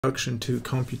Introduction to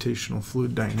computational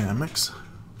fluid dynamics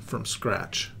from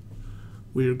scratch.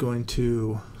 We are going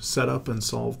to set up and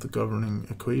solve the governing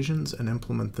equations and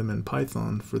implement them in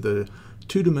Python for the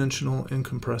two-dimensional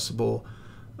incompressible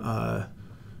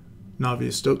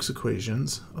Navier-Stokes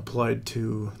equations applied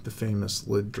to the famous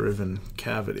lid-driven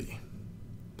cavity.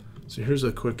 So here's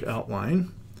a quick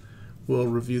outline. We'll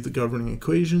review the governing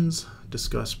equations,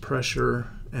 discuss pressure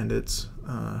and its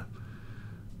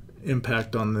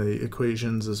impact on the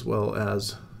equations, as well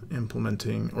as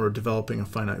implementing or developing a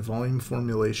finite volume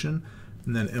formulation,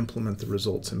 and then implement the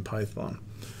results in Python.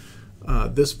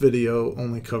 This video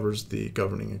only covers the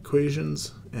governing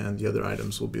equations, and the other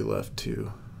items will be left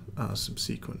to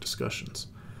subsequent discussions.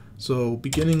 So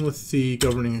beginning with the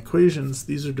governing equations,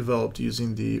 these are developed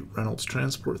using the Reynolds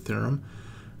transport theorem.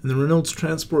 And the Reynolds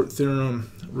transport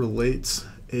theorem relates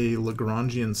a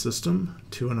Lagrangian system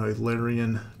to an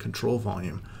Eulerian control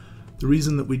volume. The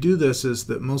reason that we do this is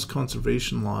that most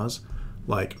conservation laws,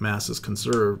 like mass is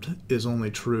conserved, is only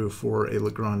true for a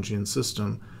Lagrangian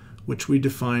system, which we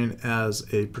define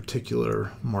as a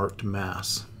particular marked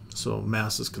mass. So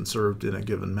mass is conserved in a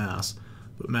given mass,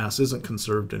 but mass isn't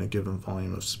conserved in a given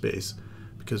volume of space,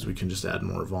 because we can just add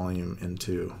more volume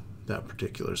into that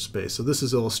particular space. So this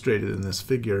is illustrated in this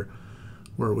figure,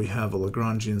 where we have a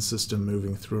Lagrangian system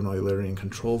moving through an Eulerian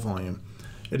control volume.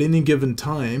 At any given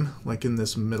time, like in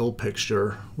this middle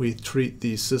picture, we treat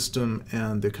the system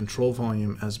and the control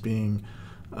volume as being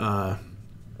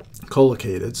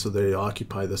collocated, so they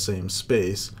occupy the same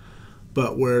space.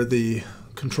 But where the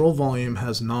control volume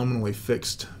has nominally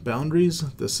fixed boundaries,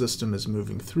 the system is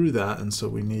moving through that, and so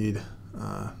we need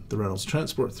the Reynolds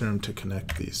transport theorem to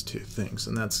connect these two things.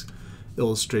 And that's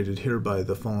illustrated here by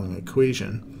the following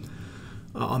equation.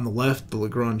 On the left, the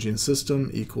Lagrangian system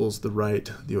equals the right,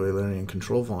 the Eulerian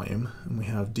control volume, and we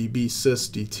have dB cis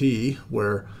dt,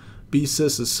 where B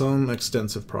cis is some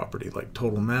extensive property like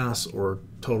total mass or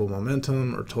total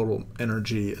momentum or total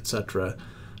energy, etc.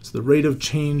 So the rate of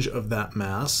change of that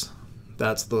mass,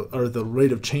 the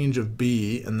rate of change of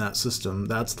B in that system,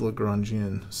 that's the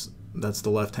Lagrangian, that's the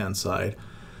left-hand side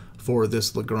for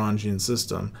this Lagrangian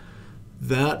system.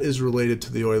 That is related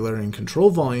to the Eulerian control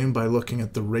volume by looking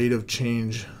at the rate of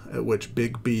change at which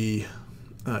big B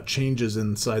changes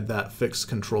inside that fixed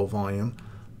control volume,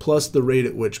 plus the rate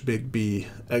at which big B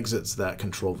exits that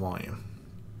control volume.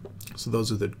 So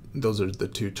those are the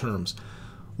two terms.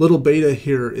 Little beta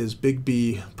here is big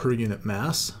B per unit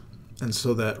mass, and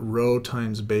so that rho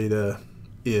times beta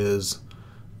is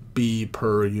B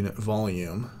per unit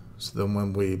volume. So then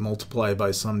when we multiply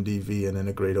by some dV and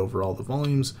integrate over all the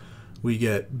volumes, we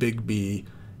get big B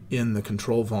in the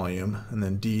control volume, and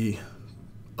then d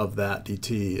of that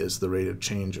dt is the rate of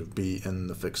change of B in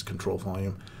the fixed control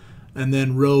volume. And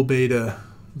then rho beta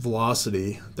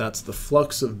velocity, that's the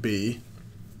flux of B.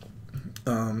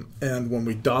 And when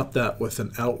we dot that with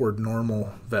an outward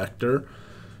normal vector,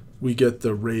 we get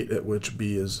the rate at which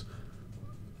B is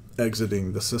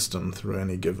exiting the system through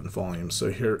any given volume.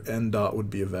 So here n dot would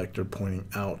be a vector pointing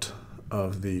out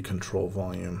of the control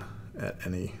volume at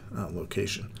any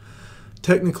location.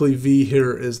 Technically, v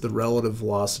here is the relative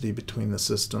velocity between the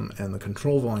system and the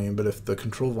control volume, but if the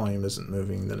control volume isn't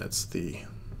moving, then it's the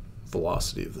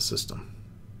velocity of the system.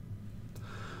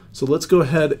 So let's go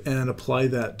ahead and apply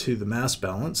that to the mass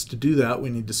balance. To do that, we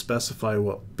need to specify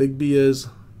what big B is.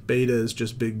 Beta is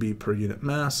just big B per unit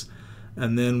mass,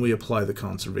 and then we apply the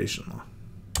conservation law.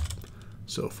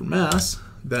 So for mass,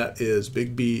 that is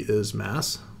big B is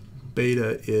mass,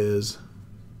 beta is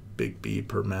big B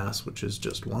per mass, which is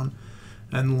just 1.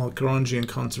 And the Lagrangian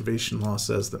conservation law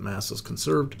says that mass is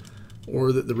conserved,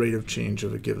 or that the rate of change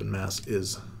of a given mass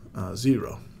is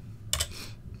 0.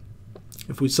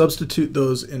 If we substitute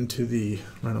those into the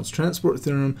Reynolds transport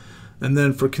theorem, and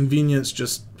then for convenience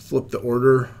just flip the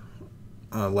order,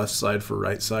 left side for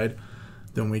right side,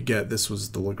 then we get this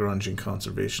was the Lagrangian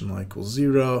conservation law equals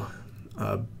 0.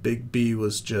 Big B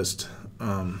was just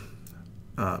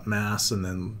mass, and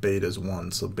then beta is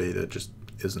 1, so beta just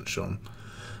isn't shown.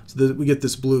 So we get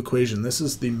this blue equation. This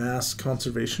is the mass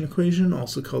conservation equation,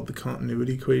 also called the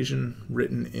continuity equation,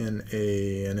 written in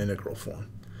an integral form.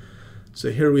 So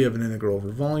here we have an integral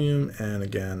over volume, and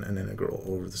again an integral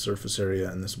over the surface area,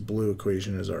 and this blue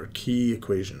equation is our key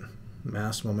equation.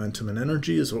 Mass, momentum, and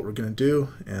energy is what we're going to do,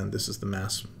 and this is the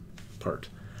mass part.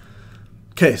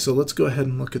 Okay, so let's go ahead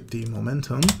and look at the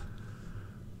momentum.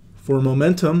 For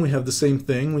momentum, we have the same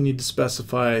thing. We need to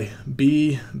specify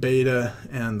B, beta,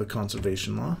 and the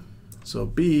conservation law. So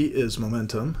B is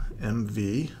momentum,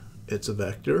 mv, it's a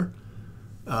vector.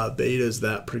 Beta is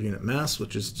that per unit mass,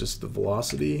 which is just the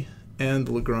velocity. And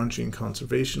the Lagrangian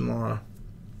conservation law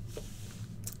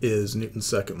is Newton's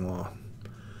second law,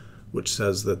 which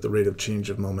says that the rate of change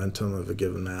of momentum of a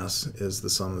given mass is the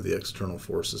sum of the external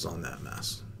forces on that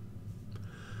mass.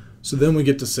 So then we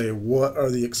get to say, what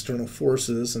are the external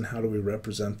forces and how do we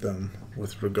represent them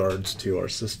with regards to our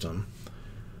system?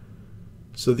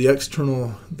 So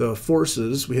the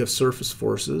forces, we have surface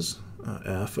forces,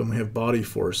 F, and we have body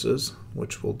forces,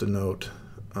 which we'll denote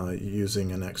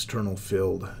using an external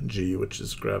field, G, which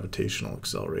is gravitational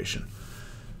acceleration.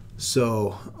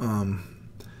 So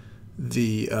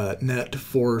the net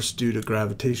force due to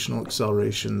gravitational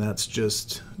acceleration, that's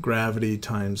just gravity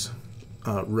times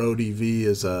rho dV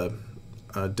is a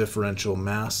differential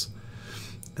mass,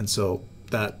 and so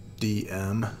that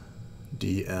dm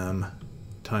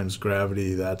times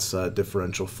gravity, that's a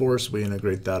differential force. We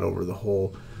integrate that over the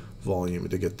whole volume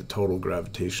to get the total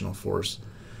gravitational force.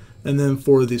 And then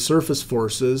for the surface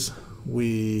forces,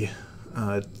 we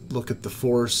look at the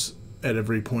force at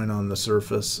every point on the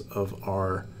surface of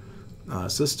our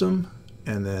system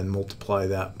and then multiply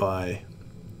that by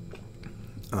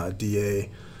dA.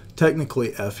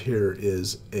 Technically, F here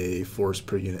is a force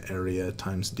per unit area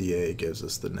times dA gives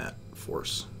us the net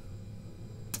force.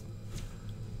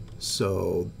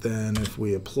 So then if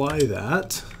we apply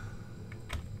that,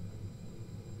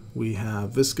 we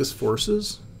have viscous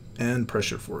forces and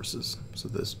pressure forces. So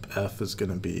this F is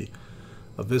going to be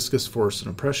a viscous force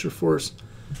and a pressure force.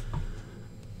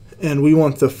 And we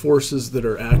want the forces that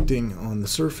are acting on the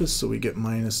surface, so we get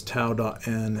minus tau dot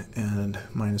n and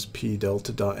minus p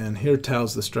delta dot n. Here tau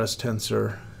is the stress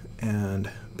tensor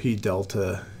and p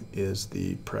delta is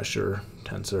the pressure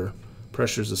tensor.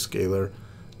 Pressure is a scalar,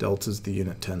 delta is the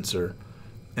unit tensor.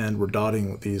 And we're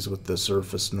dotting these with the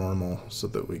surface normal so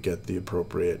that we get the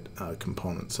appropriate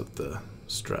components of the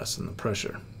stress and the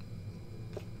pressure.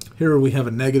 Here we have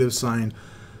a negative sign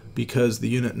because the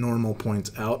unit normal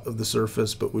points out of the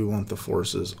surface, but we want the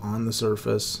forces on the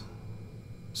surface.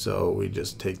 So we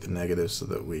just take the negative so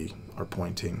that we are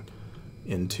pointing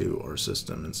into our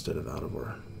system instead of out of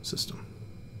our system.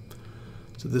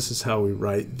 So this is how we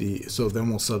write so then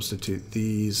we'll substitute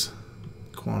these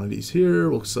quantities here.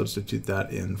 We'll substitute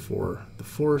that in for the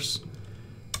force,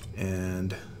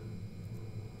 and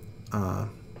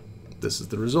this is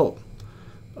the result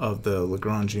of the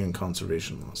Lagrangian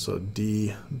conservation law. So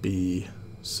dB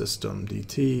system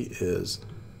dt is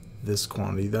this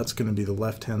quantity. That's going to be the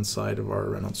left-hand side of our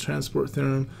Reynolds transport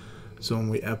theorem. So when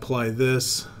we apply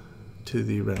this to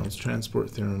the Reynolds transport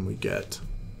theorem, we get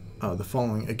the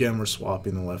following. Again, we're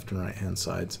swapping the left and right-hand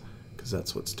sides because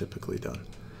that's what's typically done.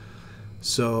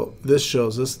 So this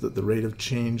shows us that the rate of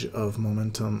change of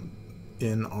momentum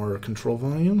in our control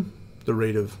volume, the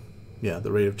rate of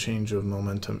change of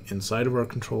momentum inside of our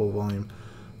control volume,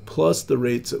 plus the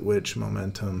rates at which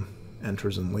momentum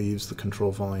enters and leaves the control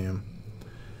volume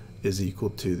is equal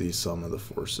to the sum of the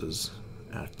forces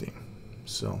acting.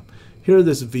 So here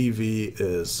this VV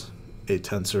is a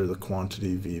tensor, the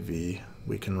quantity VV.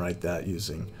 We can write that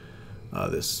using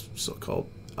this so-called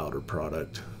outer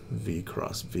product, V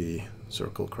cross V,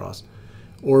 circle cross,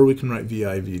 or we can write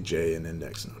VI, VJ in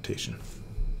index notation.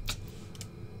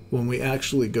 When we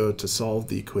actually go to solve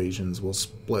the equations, we'll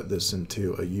split this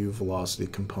into a u velocity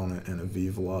component and a v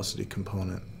velocity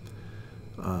component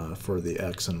for the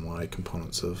x and y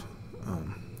components of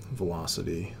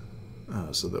velocity,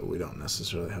 so that we don't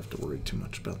necessarily have to worry too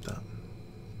much about that.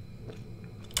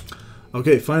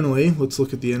 Okay, finally, let's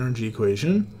look at the energy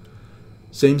equation.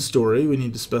 Same story, we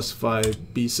need to specify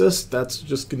BSIS. That's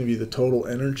just going to be the total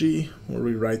energy, where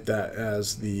we write that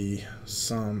as the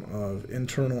sum of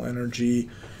internal energy.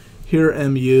 Here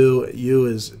mu, u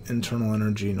is internal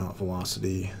energy, not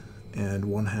velocity, and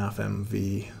 1/2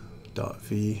 mv dot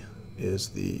v is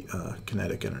the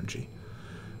kinetic energy.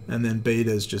 And then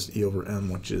beta is just E over m,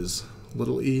 which is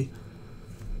little e.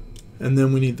 And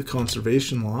then we need the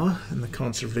conservation law, and the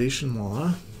conservation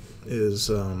law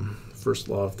is first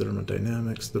law of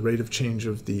thermodynamics. The rate of change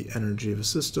of the energy of a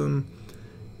system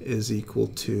is equal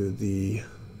to the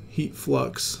heat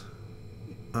flux,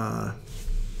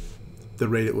 the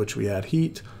rate at which we add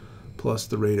heat, plus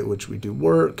the rate at which we do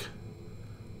work,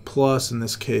 plus, in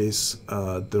this case,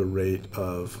 the rate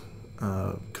of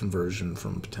conversion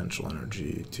from potential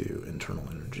energy to internal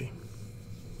energy.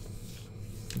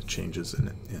 The changes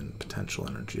in potential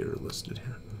energy are listed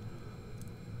here.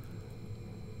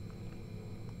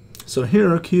 So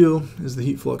here Q is the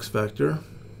heat flux vector,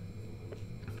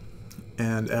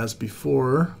 and as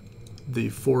before, the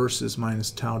force is minus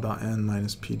tau dot n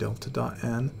minus p delta dot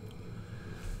n.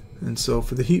 And so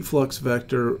for the heat flux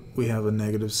vector, we have a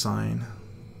negative sign,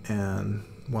 and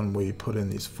when we put in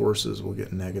these forces, we'll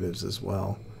get negatives as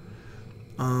well.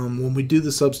 When we do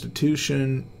the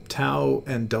substitution, tau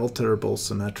and delta are both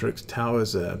symmetric. Tau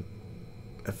is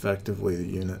effectively the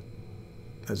unit,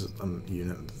 as a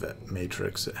unit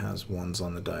matrix. It has ones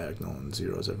on the diagonal and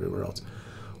zeros everywhere else.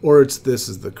 Or this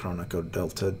is the Kronecker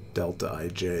delta. Delta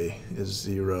ij is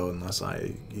 0 unless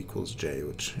I equals j,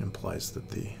 which implies that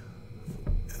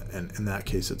and in that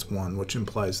case it's 1, which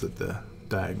implies that the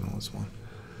diagonal is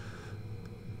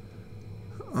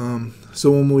 1.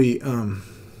 So when we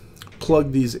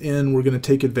plug these in, we're going to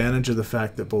take advantage of the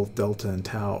fact that both delta and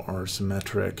tau are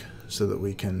symmetric so that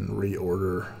we can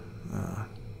reorder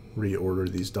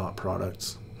these dot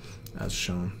products as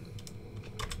shown.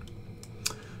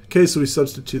 Okay, so we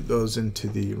substitute those into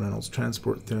the Reynolds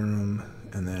transport theorem,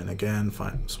 and then again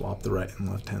swap the right and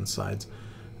left hand sides.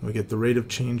 And we get the rate of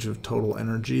change of total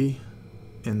energy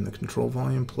in the control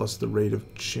volume plus the rate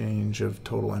of change of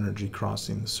total energy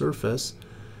crossing the surface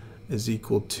is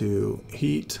equal to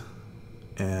heat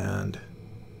and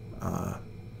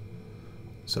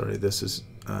this is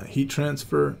heat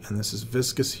transfer, and this is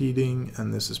viscous heating,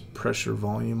 and this is pressure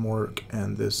volume work,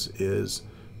 and this is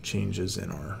changes in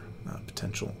our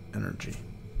potential energy.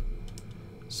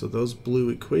 So those blue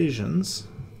equations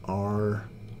are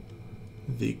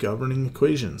the governing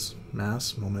equations: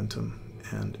 mass, momentum,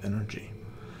 and energy.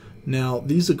 Now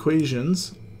these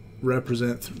equations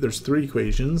represent, there's 3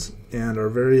 equations, and our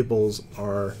variables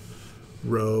are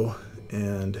rho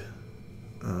and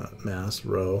mass,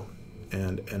 rho,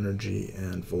 and energy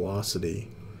and velocity.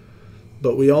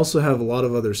 But we also have a lot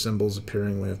of other symbols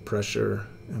appearing. We have pressure,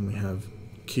 and we have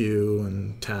Q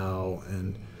and tau,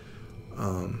 and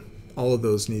all of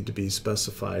those need to be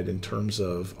specified in terms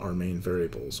of our main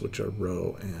variables, which are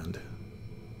rho and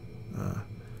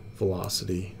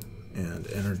velocity and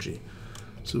energy.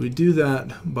 So we do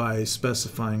that by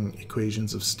specifying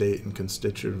equations of state and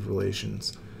constitutive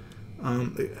relations.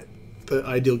 The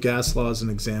ideal gas law is an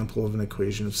example of an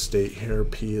equation of state here.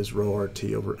 P is rho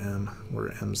RT over M,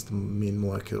 where M is the mean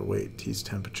molecular weight, T is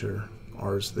temperature,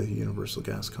 R is the universal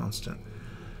gas constant.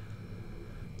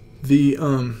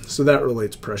 So that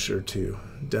relates pressure to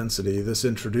density. This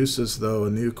introduces, though, a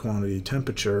new quantity,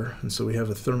 temperature, and so we have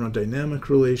a thermodynamic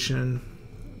relation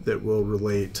that will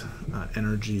relate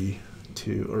energy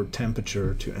to, or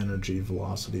temperature to energy,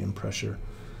 velocity, and pressure.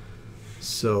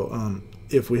 So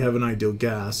if we have an ideal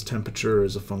gas, temperature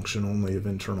is a function only of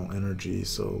internal energy,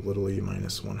 so little e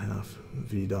minus 1/2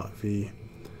 v dot v.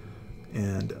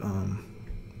 And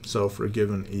so for a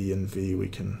given E and V, we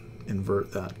can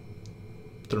invert that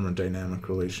thermodynamic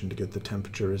relation to get the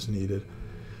temperature as needed.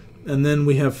 And then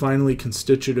we have finally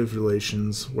constitutive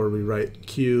relations where we write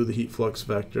Q, the heat flux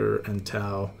vector, and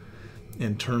tau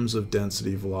in terms of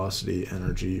density, velocity,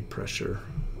 energy, pressure,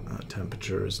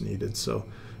 temperature as needed. So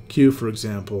Q, for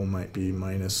example, might be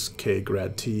minus K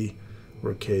grad T,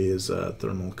 where K is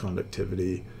thermal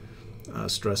conductivity.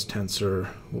 Stress tensor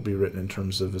will be written in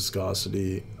terms of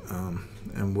viscosity,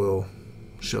 and we'll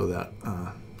show that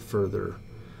further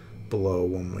below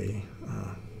when we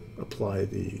apply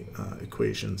the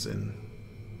equations in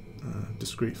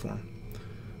discrete form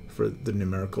for the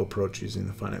numerical approach using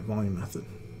the finite volume method.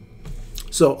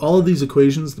 So all of these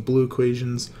equations, the blue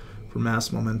equations for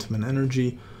mass, momentum, and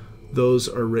energy, those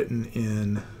are written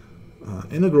in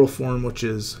integral form, which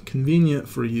is convenient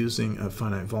for using a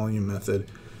finite volume method.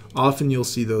 Often you'll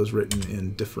see those written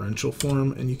in differential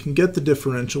form, and you can get the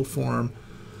differential form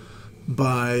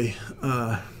by,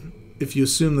 if you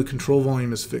assume the control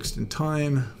volume is fixed in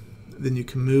time, then you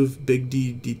can move big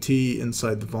D dt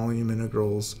inside the volume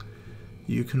integrals.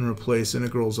 You can replace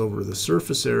integrals over the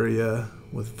surface area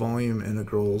with volume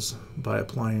integrals by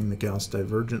applying the Gauss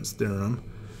divergence theorem,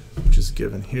 which is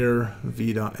given here.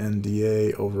 V dot n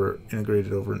dA over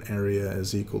integrated over an area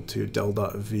is equal to del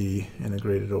dot V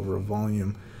integrated over a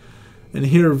volume. And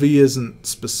here V isn't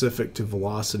specific to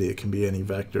velocity, it can be any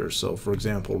vector. So for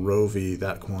example, rho V,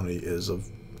 that quantity is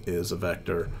a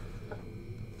vector.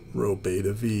 Rho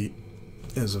beta V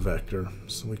is a vector,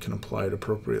 so we can apply it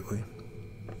appropriately.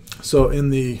 So in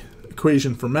the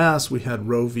equation for mass, we had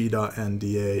rho V dot n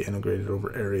dA integrated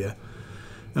over area,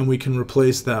 and we can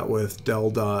replace that with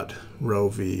del dot rho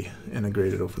V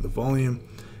integrated over the volume.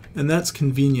 And that's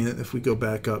convenient if we go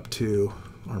back up to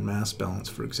our mass balance,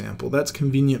 for example. That's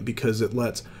convenient because it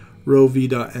lets rho V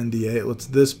dot n dA, it lets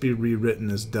this be rewritten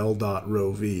as del dot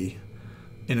rho V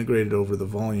integrated over the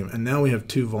volume. And now we have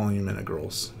 2 volume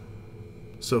integrals.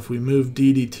 So if we move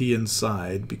d dt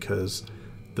inside, because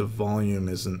the volume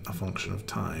isn't a function of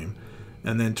time,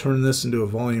 and then turn this into a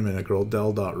volume integral,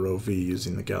 del dot rho V,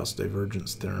 using the Gauss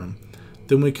divergence theorem,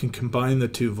 then we can combine the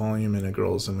 2 volume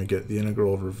integrals and we get the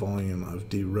integral over volume of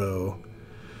d rho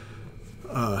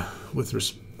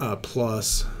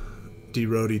plus d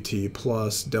rho dt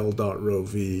plus del dot rho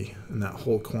v, and that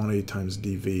whole quantity times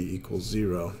dv equals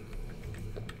 0.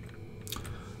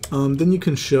 Then you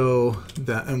can show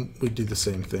that, and we do the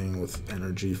same thing with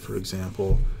energy, for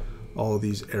example. All of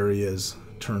these areas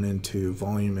turn into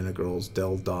volume integrals,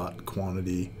 del dot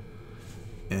quantity,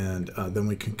 and then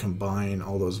we can combine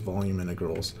all those volume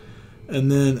integrals. And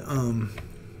then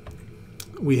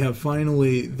we have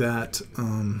finally that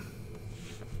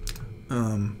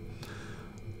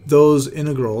those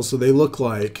integrals, so they look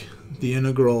like the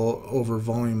integral over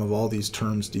volume of all these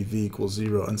terms dv equals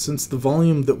 0. And since the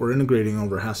volume that we're integrating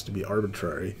over has to be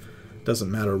arbitrary, it doesn't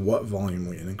matter what volume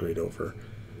we integrate over,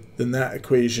 then that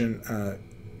equation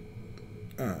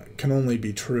can only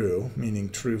be true, meaning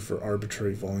true for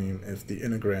arbitrary volume, if the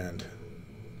integrand,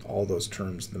 all those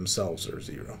terms themselves, are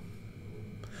 0.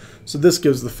 So this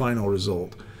gives the final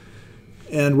result.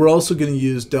 And we're also going to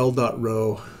use del dot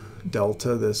rho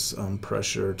delta, this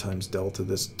pressure times delta,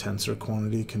 this tensor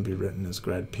quantity can be written as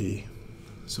grad p.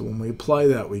 So when we apply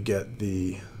that, we get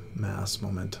the mass,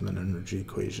 momentum, and energy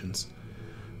equations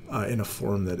in a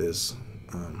form that is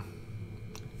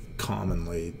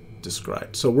commonly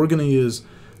described. So we're going to use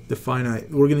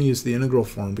the integral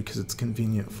form because it's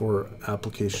convenient for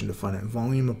application to finite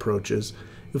volume approaches.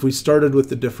 If we started with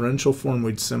the differential form,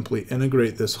 we'd simply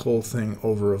integrate this whole thing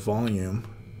over a volume,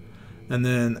 and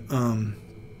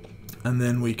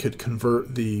then we could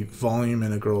convert the volume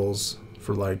integrals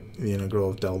for, like, the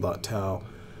integral of del dot tau.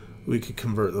 We could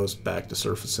convert those back to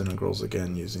surface integrals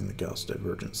again using the Gauss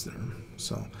divergence theorem.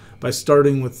 So by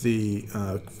starting with the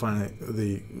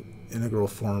integral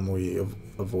form, we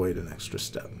avoid an extra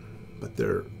step, but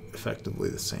they're effectively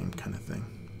the same kind of thing.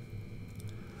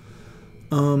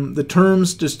 The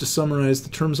terms, just to summarize, the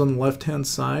terms on the left-hand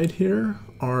side here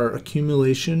are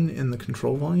accumulation in the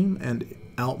control volume and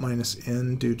out minus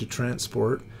in due to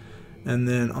transport. And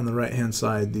then on the right-hand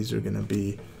side, these are going to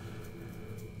be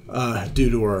due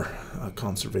to our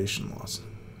conservation laws.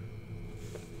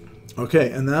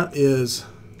 Okay, and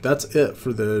that's it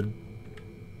for the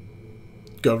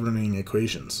governing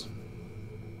equations.